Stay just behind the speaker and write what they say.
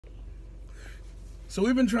So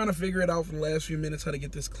we've been trying to figure it out for the last few minutes how to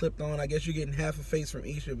get this clipped on. I guess you're getting half a face from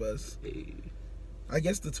each of us. Hey. I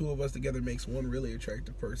guess the two of us together makes one really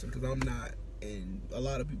attractive person, because I'm not, and a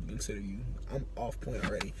lot of people consider you. I'm off point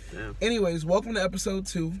already. Damn. Anyways, welcome to episode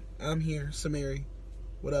 2. I'm here, Samari.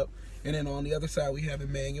 What up? And then on the other side we have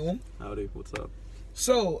Emmanuel. Howdy, what's up?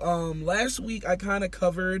 So, last week I kind of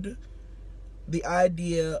covered the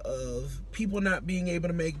idea of people not being able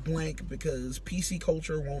to make blank because PC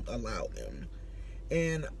culture won't allow them.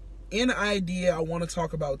 And in idea, I want to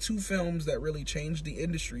talk about 2 films that really changed the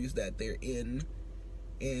industries that they're in.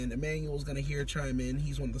 And Emmanuel's going to chime in.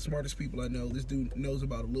 He's one of the smartest people I know. This dude knows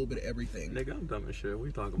about a little bit of everything. Nigga, I'm dumb as shit. What are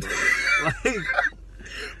you talking about? Like,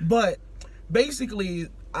 but basically,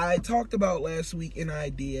 I talked about last week in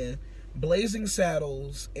idea, Blazing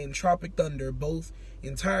Saddles and Tropic Thunder both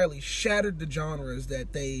entirely shattered the genres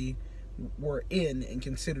that they were in and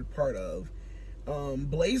considered part of.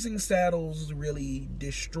 Blazing Saddles really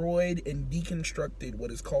destroyed and deconstructed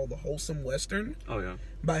what is called the wholesome Western. oh yeah.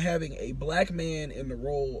 By having a black man in the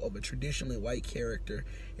role of a traditionally white character.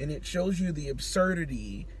 And it shows you the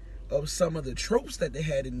absurdity of some of the tropes that they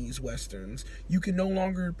had in these Westerns. You can no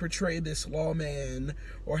longer portray this lawman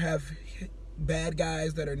or have bad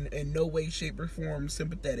guys that are in no way, shape, or form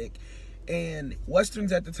sympathetic. And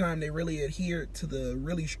Westerns at the time, they really adhered to the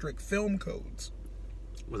really strict film codes.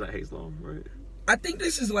 Was that Hays Law, right? I think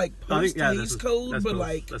this is like post-Hays Code, but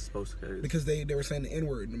like... That's post-Hays. Because they were saying the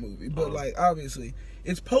N-word in the movie. But like, Uh-huh. obviously,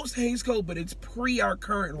 it's post-Hays Code, but it's pre our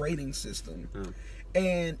current rating system.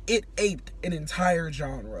 And it aped an entire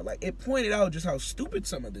genre. Like, it pointed out just how stupid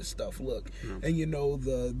some of this stuff looked. And you know,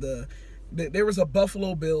 there was a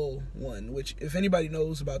Buffalo Bill one, which if anybody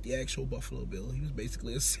knows about the actual Buffalo Bill, he was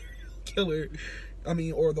basically a serial killer. I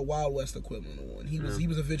mean, or the Wild West equivalent of one. He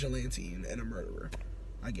was a vigilante and a murderer,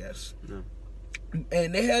 I guess. Yeah.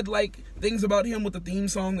 And they had like things about him with the theme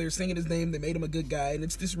song. They were singing his name. They made him a good guy. And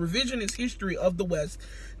it's this revisionist history of the West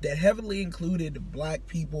that heavily included black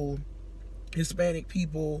people, Hispanic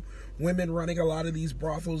people, women running a lot of these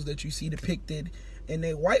brothels that you see depicted. And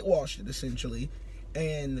they whitewashed it essentially.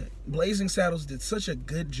 And Blazing Saddles did such a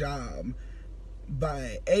good job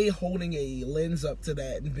by holding a lens up to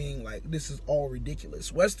that and being like, this is all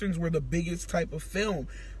ridiculous. Westerns were the biggest type of film.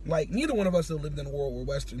 Like, neither one of us have lived in a world where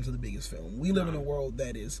Westerns are the biggest film. We live in a world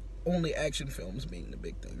that is only action films being the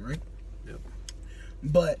big thing, right? Yep.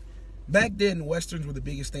 But back then, Westerns were the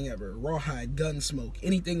biggest thing ever. Rawhide, Gunsmoke,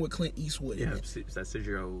 anything with Clint Eastwood in it. Is that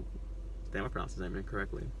Sergio... Damn, I pronounced his name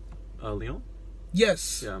incorrectly. Leon?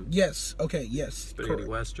 Yes. Yeah. Yes. Okay, yes. Spaghetti Correct.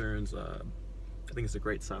 Westerns. I think it's The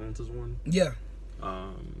Great Silence is one. Yeah.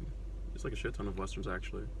 It's like a shit ton of Westerns,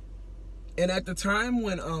 actually. And at the time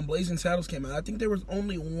when Blazing Saddles came out, I think there was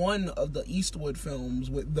only one of the Eastwood films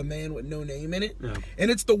with the man with no name in it. Yeah.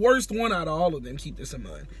 And it's the worst one out of all of them, keep this in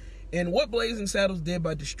mind. And what Blazing Saddles did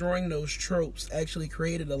by destroying those tropes actually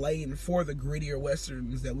created a lane for the grittier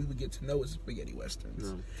Westerns that we would get to know as spaghetti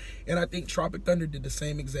Westerns. Yeah. And I think Tropic Thunder did the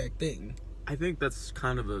same exact thing. I think that's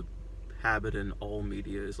kind of a habit in all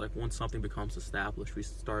media. Is like once something becomes established, we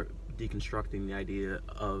start deconstructing the idea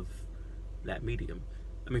of that medium.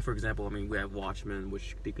 I mean, for example, we have Watchmen,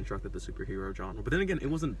 which deconstructed the superhero genre. But then again, it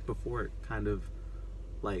wasn't before it kind of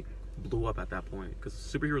like blew up at that point, because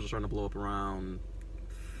superheroes were starting to blow up around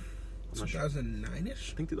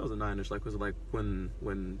 2009ish. I think 2009ish. Like was it like when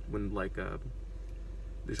like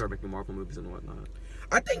they started making Marvel movies and whatnot.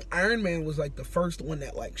 I think Iron Man was like the first one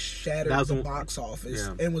that like shattered the box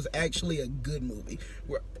office and was actually a good movie.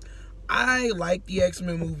 Where I like the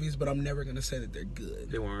X-Men movies, but I'm never gonna say that they're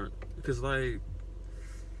good. They weren't, because like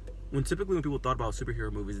when people thought about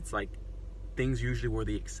superhero movies, it's like things usually were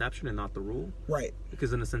the exception and not the rule. Right.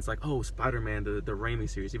 Because in a sense, like, oh, Spider-Man, the Raimi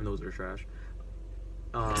series, even though they're trash.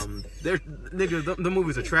 The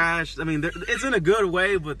movies are trash. I mean, it's in a good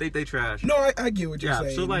way, but they trash. No, I get what you're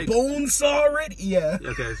saying. So like, Bonesaw it? Yeah.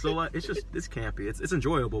 Okay, so like, it's campy. It's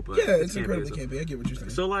enjoyable, but yeah, it's incredibly campy. I get what you're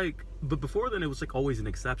saying. So like, but before then, it was like always an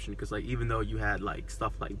exception, because like even though you had like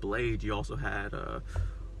stuff like Blade, you also had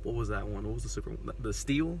what was that one? What was the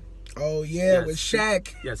Steel? Oh yeah, with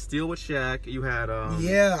Shaq. Yeah, Steel with Shaq. You had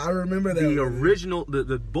yeah, I remember that. The original,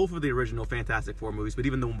 the both of the original Fantastic Four movies, but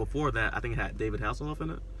even the one before that, I think it had David Hasselhoff in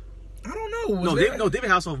it. I don't know. David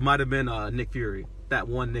Hasselhoff might have been Nick Fury. That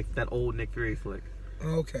old Nick Fury flick.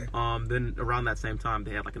 Okay. Then around that same time,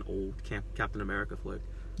 they had like an old Captain America flick.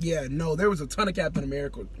 Yeah, no, there was a ton of Captain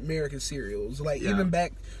American serials. Like, even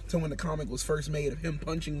back to when the comic was first made, of him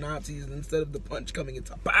punching Nazis instead of the punch coming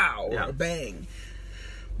into pow or a bang.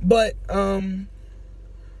 But, to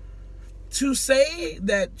say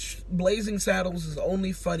that Blazing Saddles is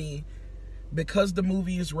only funny because the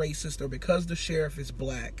movie is racist or because the sheriff is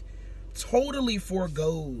black, totally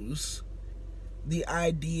forgoes the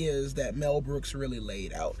ideas that Mel Brooks really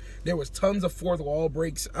laid out. There was tons of fourth wall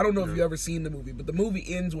breaks. I don't know if you've ever seen the movie, but the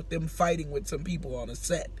movie ends with them fighting with some people on a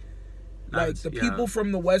set. Like, the people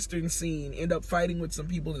from the Western scene end up fighting with some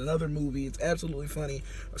people in another movie. It's absolutely funny.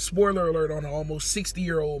 A spoiler alert on an almost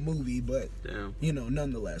 60-year-old movie, but, you know,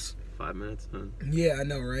 nonetheless. 5 minutes, huh? Yeah, I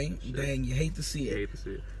know, right? Shit. Dang, you hate to see it. You hate to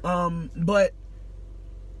see it. But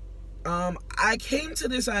I came to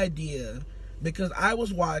this idea because I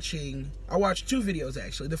watched 2 videos,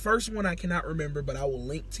 actually. The first one I cannot remember, but I will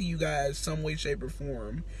link to you guys some way, shape, or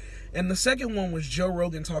form. And the second one was Joe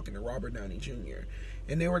Rogan talking to Robert Downey Jr.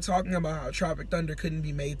 And they were talking about how Tropic Thunder couldn't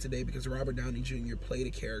be made today because Robert Downey Jr. played a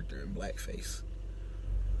character in blackface.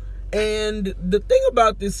 And the thing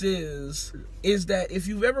about this is that if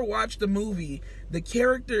you've ever watched the movie, the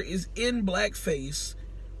character is in blackface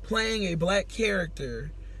playing a black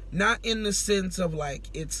character, not in the sense of like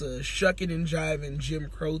it's a shucking and jiving Jim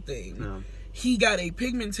Crow thing. No. He got a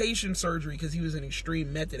pigmentation surgery because he was an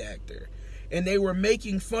extreme method actor. And they were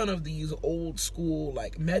making fun of these old school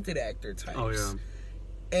like method actor types. Oh, yeah.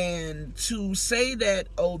 And to say that,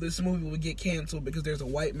 oh, this movie would get canceled because there's a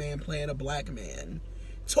white man playing a black man,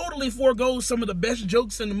 totally forgoes some of the best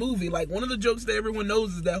jokes in the movie. Like, one of the jokes that everyone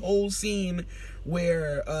knows is that whole scene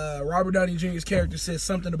where Robert Downey Jr.'s character says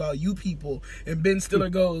something about you people, and Ben Stiller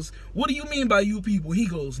goes, "What do you mean by you people?" He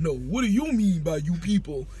goes, "No, what do you mean by you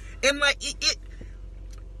people?" And like,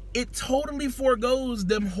 it totally forgoes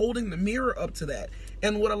them holding the mirror up to that.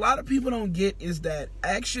 And what a lot of people don't get is that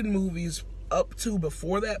action movies up to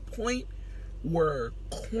before that point were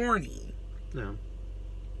corny. Yeah.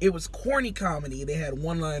 It was corny comedy. They had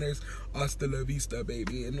one-liners, "Hasta la vista,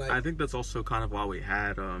 baby," and like, I think that's also kind of why we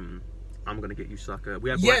had "I'm Gonna Get You, Sucker." We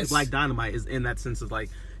had Black Dynamite is in that sense of like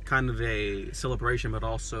kind of a celebration, but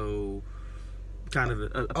also kind of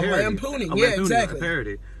a parody. Lampooning. Yeah, exactly. A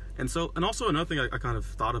parody. And also another thing I kind of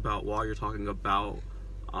thought about while you're talking about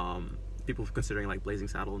people considering like Blazing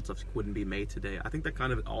Saddles and stuff wouldn't be made today. I think that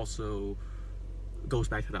kind of also goes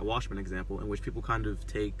back to that Watchmen example, in which people kind of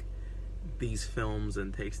take these films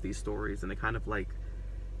and takes these stories and they kind of like,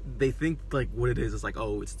 they think like what it is like,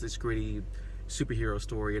 oh, it's this gritty superhero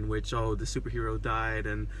story in which, oh, the superhero died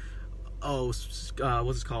and what's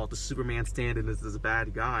it called, the Superman stand-in is a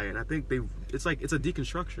bad guy. And I think it's a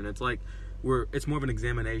deconstruction. It's like it's more of an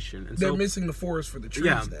examination. And they're missing the forest for the trees.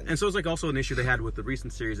 Yeah, then. And so it's like also an issue they had with the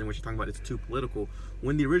recent series in which you're talking about it's too political,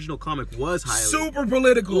 when the original comic was highly super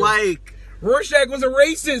political. Like, Rorschach was a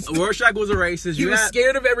racist. He was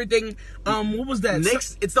scared of everything. What was that?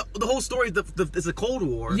 It's the whole story. It's a Cold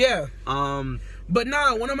War. Yeah. But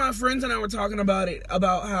nah, one of my friends and I were talking about it,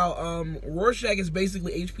 about how Rorschach is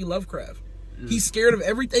basically H.P. Lovecraft. He's scared of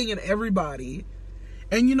everything and everybody.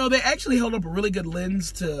 And you know, they actually held up a really good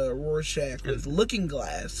lens to Rorschach with Looking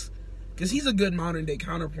Glass, because he's a good modern day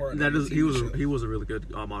counterpart. He was a really good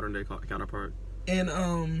modern day counterpart.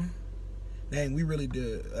 And dang, we really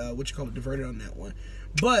did diverted on that one.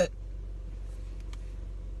 But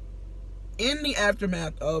in the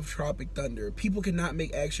aftermath of Tropic Thunder, people cannot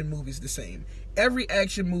make action movies the same. Every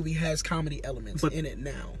action movie has comedy elements in it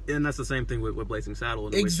now. And that's the same thing with Blazing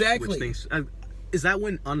Saddles. Exactly. Is that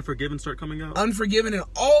when Unforgiven started coming out? Unforgiven and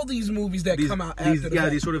all these movies that come out after the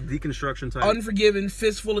fact. These sort of deconstruction type. Unforgiven,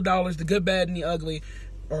 Fistful of Dollars, The Good, Bad, and the Ugly.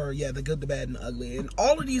 The Good, the Bad, and the Ugly. And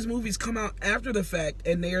all of these movies come out after the fact,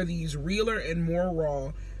 and they are these realer and more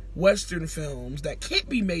raw Western films that can't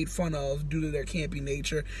be made fun of due to their campy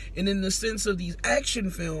nature. And in the sense of these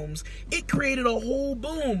action films, it created a whole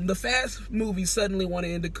boom. The Fast movies suddenly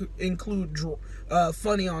wanted to include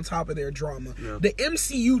funny on top of their drama. Yeah. The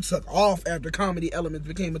MCU took off after comedy elements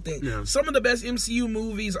became a thing. Yeah. Some of the best MCU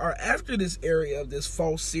movies are after this area of this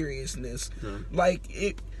false seriousness.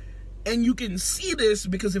 Yeah. And you can see this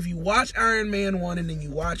because if you watch Iron Man 1 and then you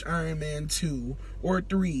watch Iron Man 2 or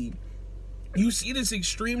 3, you see this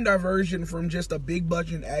extreme diversion from just a big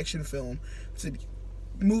budget action film to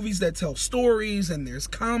movies that tell stories and there's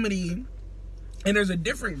comedy and there's a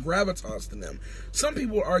different gravitas to them. Some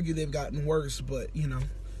people argue they've gotten worse, but you know,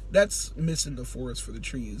 that's missing the forest for the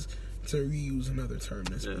trees, to reuse another term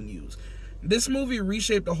that's been used. This movie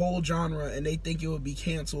reshaped the whole genre, and they think it would be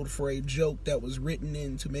canceled for a joke that was written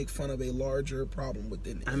in to make fun of a larger problem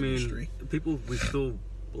within the industry. We still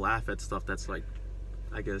laugh at stuff that's like,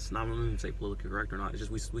 I guess, not even say politically correct or not. It's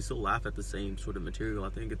just we still laugh at the same sort of material. I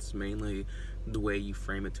think it's mainly the way you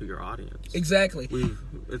frame it to your audience. Exactly.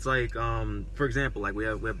 It's like, for example, like we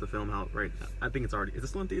have the film out right now. I think it's already, is it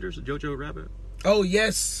still in theaters? Jojo Rabbit. Oh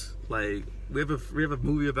yes. Like we have a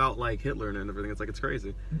movie about like Hitler and everything. It's like, it's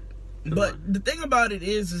crazy. But the thing about it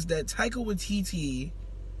is that Taika Waititi,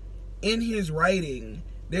 in his writing,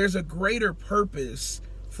 there's a greater purpose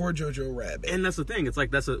for Jojo Rabbit. And that's the thing. It's like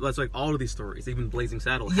that's like all of these stories, even Blazing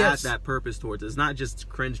Saddle, has that purpose towards it. It's not just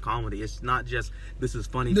cringe comedy. It's not just this is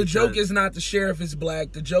funny. The joke is not the sheriff is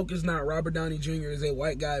black. The joke is not Robert Downey Jr. is a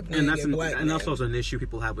white guy playing a black man. And that's also an issue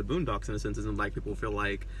people have with Boondocks in a sense. Isn't like people feel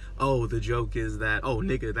like, oh, the joke is that, oh,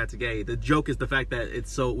 nigga, that's gay. The joke is the fact that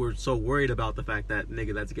we're so worried about the fact that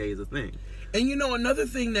nigga, that's gay is a thing. And you know, another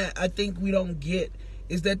thing that I think we don't get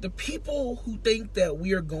is that the people who think that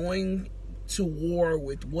we are going to war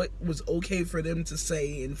with what was okay for them to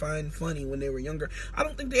say and find funny when they were younger, I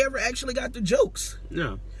don't think they ever actually got the jokes.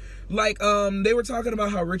 Yeah. Like, they were talking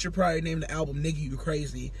about how Richard Pryor named the album Nigga You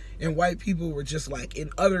Crazy, and white people were just like in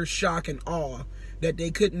utter shock and awe that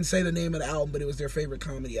they couldn't say the name of the album, but it was their favorite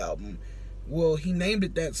comedy album. Well, he named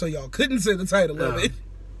it that so y'all couldn't say the title of it.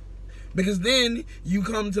 Because then you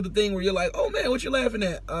come to the thing where you're like, oh man, what you laughing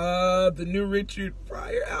at? The new Richard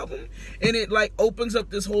Pryor album. And it like opens up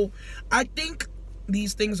this whole... I think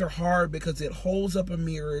these things are hard because it holds up a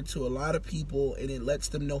mirror to a lot of people and it lets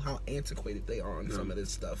them know how antiquated they are on some of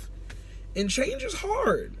this stuff. And change is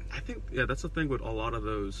hard. I think, that's the thing with a lot of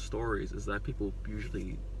those stories is that people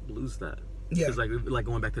usually lose that. Yeah. Because like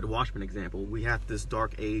going back to the Watchmen example, we have this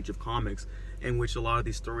dark age of comics in which a lot of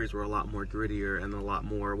these stories were a lot more grittier and a lot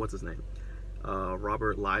more, what's his name?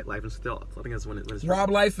 Robert Liefeld. I think that's when it's Rob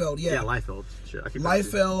Liefeld, yeah. Yeah, Liefeld. Shit,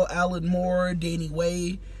 Liefeld, Alan Moore, Danny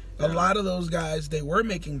Way. A lot of those guys, they were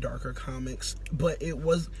making darker comics, but it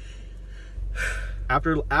was...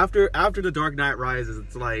 After The Dark Knight Rises,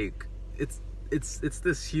 it's like... It's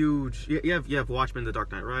this huge... You have Watchmen, The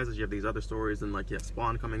Dark Knight Rises, you have these other stories, and like you have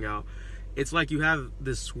Spawn coming out. It's like you have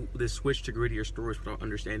this switch to grittier stories without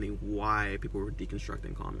understanding why people were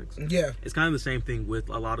deconstructing comics. Yeah. It's kind of the same thing with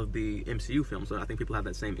a lot of the MCU films. So I think people have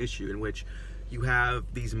that same issue in which you have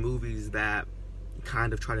these movies that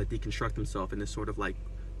kind of try to deconstruct themselves in this sort of like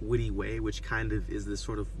witty way, which kind of is this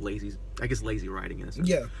sort of lazy writing in a sense.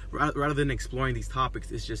 Yeah. Rather than exploring these topics,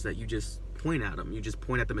 it's just that you just point at them. You just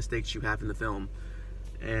point at the mistakes you have in the film.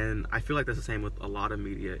 And I feel like that's the same with a lot of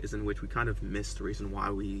media, is in which we kind of miss the reason why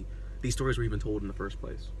these stories were even told in the first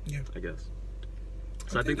place. Yeah. I guess.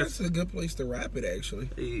 So I think that's a good place to wrap it, actually.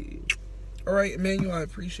 Hey. All right, Emmanuel, I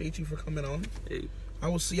appreciate you for coming on. Hey. I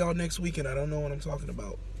will see y'all next week, and I don't know what I'm talking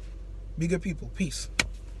about. Be good people. Peace.